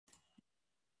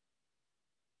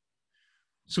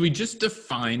So we just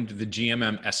defined the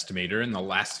GMM estimator in the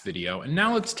last video, and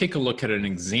now let's take a look at an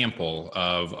example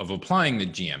of applying the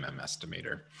GMM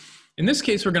estimator. In this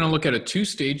case, we're going to look at a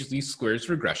two-stage least squares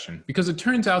regression because it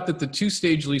turns out that the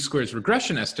two-stage least squares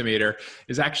regression estimator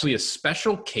is actually a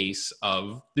special case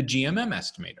of the GMM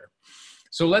estimator.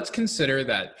 So let's consider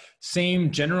that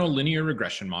same general linear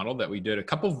regression model that we did a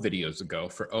couple videos ago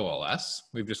for OLS.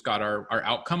 We've just got our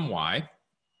outcome y.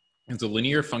 It's a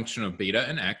linear function of beta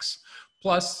and x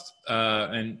plus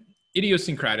an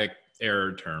idiosyncratic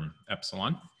error term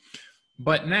epsilon.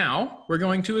 But now we're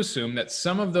going to assume that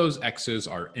some of those x's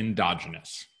are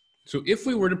endogenous. So if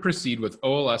we were to proceed with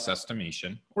OLS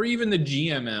estimation, or even the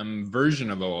GMM version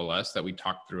of OLS that we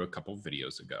talked through a couple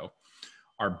videos ago,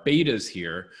 our betas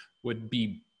here would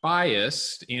be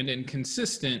biased and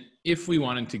inconsistent if we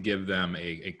wanted to give them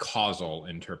a causal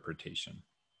interpretation.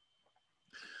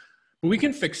 But we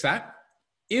can fix that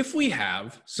if we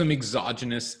have some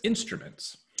exogenous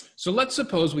instruments. So let's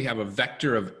suppose we have a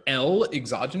vector of L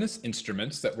exogenous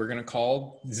instruments that we're going to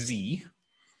call Z.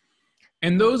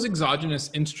 And those exogenous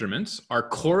instruments are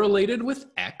correlated with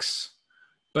X,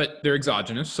 but they're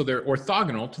exogenous, so they're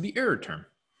orthogonal to the error term.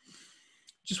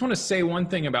 Just want to say one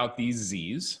thing about these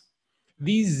Z's.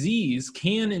 These Z's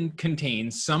can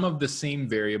contain some of the same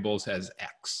variables as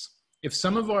X. If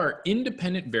some of our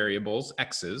independent variables,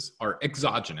 X's, are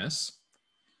exogenous,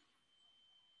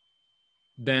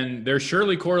 then they're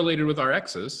surely correlated with our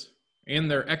X's, and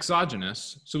they're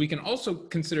exogenous, so we can also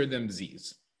consider them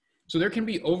Z's. So there can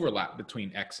be overlap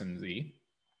between X and Z.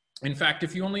 In fact,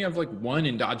 if you only have like one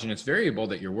endogenous variable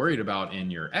that you're worried about in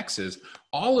your X's,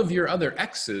 all of your other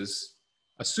X's,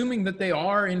 assuming that they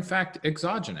are in fact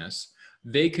exogenous,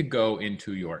 they could go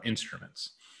into your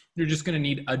instruments. You're just going to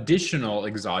need additional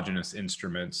exogenous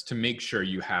instruments to make sure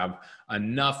you have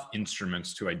enough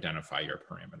instruments to identify your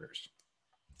parameters.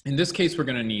 In this case, we're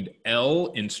going to need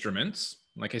L instruments.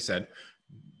 Like I said,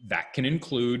 that can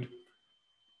include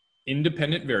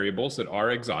independent variables that are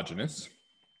exogenous.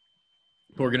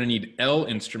 But we're going to need L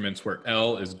instruments where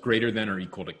L is greater than or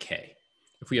equal to K.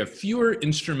 If we have fewer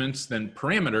instruments than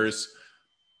parameters,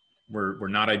 we're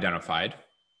not identified.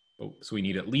 So we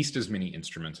need at least as many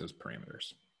instruments as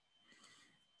parameters.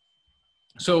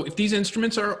 So if these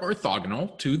instruments are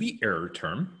orthogonal to the error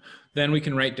term, then we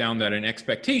can write down that in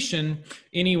expectation,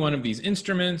 any one of these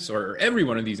instruments or every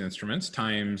one of these instruments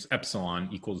times epsilon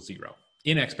equals 0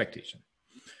 in expectation.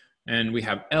 And we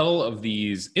have L of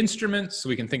these instruments, so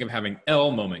we can think of having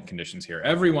L moment conditions here.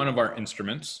 Every one of our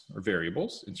instruments or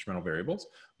variables, instrumental variables,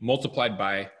 multiplied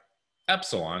by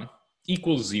epsilon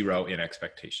equals 0 in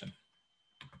expectation.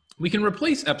 We can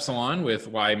replace epsilon with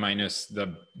y minus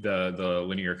the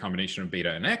linear combination of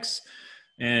beta and x.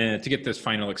 And to get this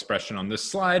final expression on this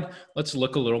slide, let's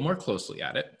look a little more closely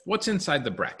at it. What's inside the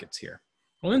brackets here?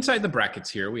 Well, inside the brackets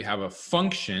here, we have a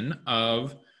function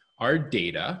of our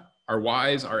data, our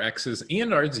y's, our x's,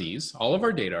 and our z's. All of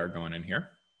our data are going in here.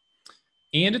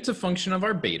 And it's a function of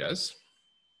our betas.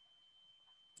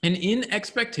 And in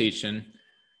expectation,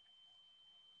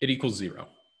 it equals 0.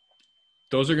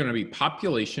 Those are going to be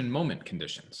population moment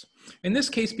conditions. In this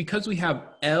case, because we have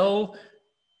L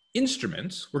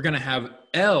instruments, we're going to have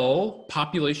L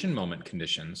population moment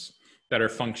conditions that are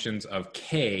functions of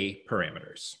K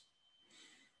parameters.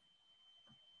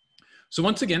 So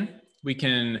once again, we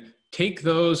can take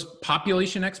those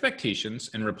population expectations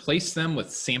and replace them with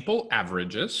sample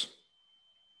averages.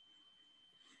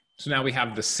 So now we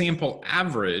have the sample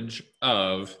average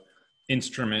of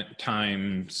instrument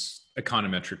times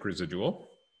econometric residual,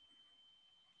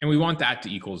 and we want that to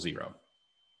equal 0.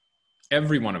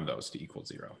 Every one of those to equal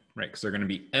 0, right? Because they're going to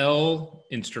be L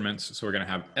instruments, so we're going to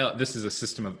have L, this is a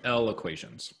system of L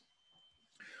equations.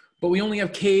 But we only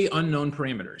have K unknown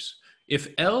parameters. If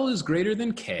L is greater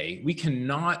than K, we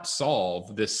cannot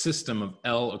solve this system of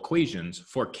L equations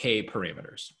for K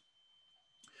parameters.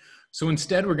 So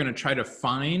instead, we're going to try to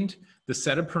find the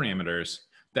set of parameters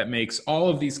that makes all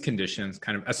of these conditions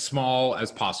kind of as small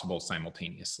as possible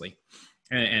simultaneously.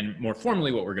 And more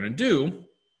formally, what we're going to do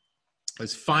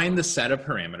is find the set of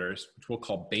parameters, which we'll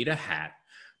call beta hat,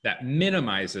 that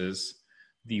minimizes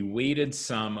the weighted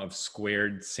sum of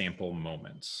squared sample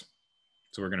moments.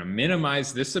 So we're going to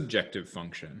minimize this objective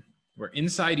function, where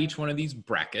inside each one of these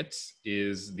brackets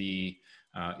is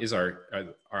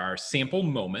our sample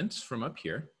moments from up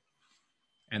here.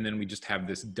 And then we just have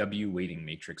this W weighting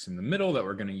matrix in the middle that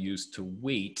we're going to use to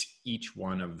weight each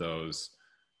one of those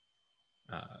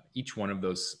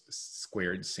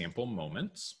squared sample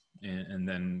moments, and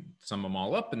then sum them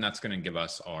all up, and that's going to give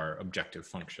us our objective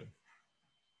function.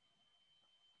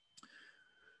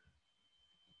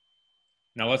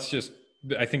 Now let's just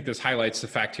I think this highlights the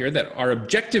fact here that our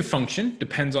objective function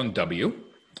depends on W.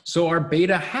 So our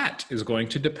beta hat is going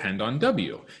to depend on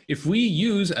W. If we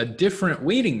use a different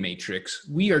weighting matrix,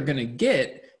 we are going to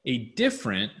get a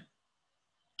different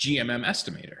GMM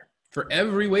estimator. For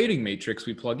every weighting matrix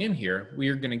we plug in here, we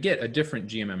are going to get a different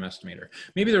GMM estimator.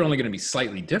 Maybe they're only going to be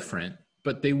slightly different,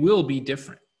 but they will be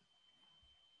different.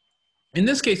 In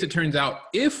this case, it turns out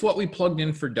if what we plugged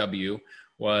in for W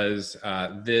was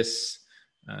this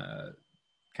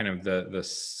kind of the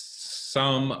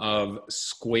sum of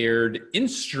squared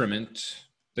instrument,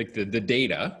 like the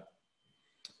data,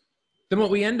 then what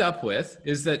we end up with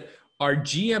is that our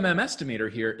GMM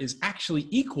estimator here is actually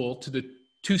equal to the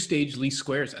two-stage least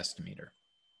squares estimator.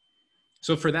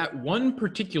 So for that one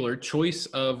particular choice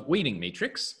of weighting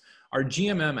matrix, our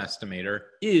GMM estimator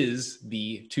is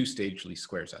the two-stage least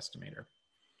squares estimator.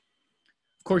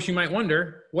 Of course, you might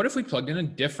wonder, what if we plugged in a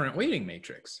different weighting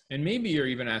matrix? And maybe you're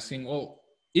even asking, well,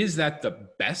 is that the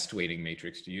best weighting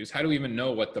matrix to use? How do we even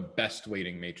know what the best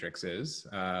weighting matrix is?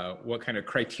 What kind of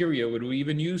criteria would we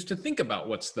even use to think about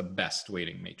what's the best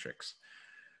weighting matrix?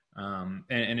 And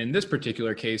in this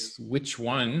particular case, which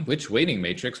weighting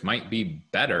matrix might be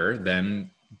better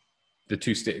than the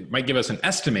two-stage, might give us an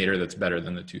estimator that's better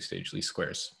than the two-stage least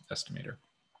squares estimator.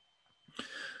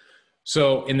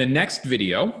 So in the next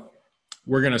video,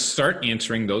 we're going to start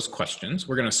answering those questions.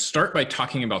 We're going to start by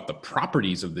talking about the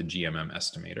properties of the GMM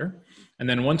estimator. And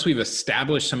then once we've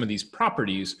established some of these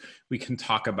properties, we can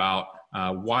talk about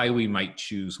why we might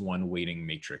choose one weighting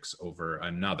matrix over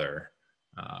another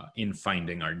in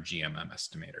finding our GMM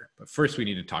estimator. But first we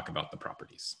need to talk about the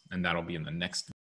properties, and that'll be in the next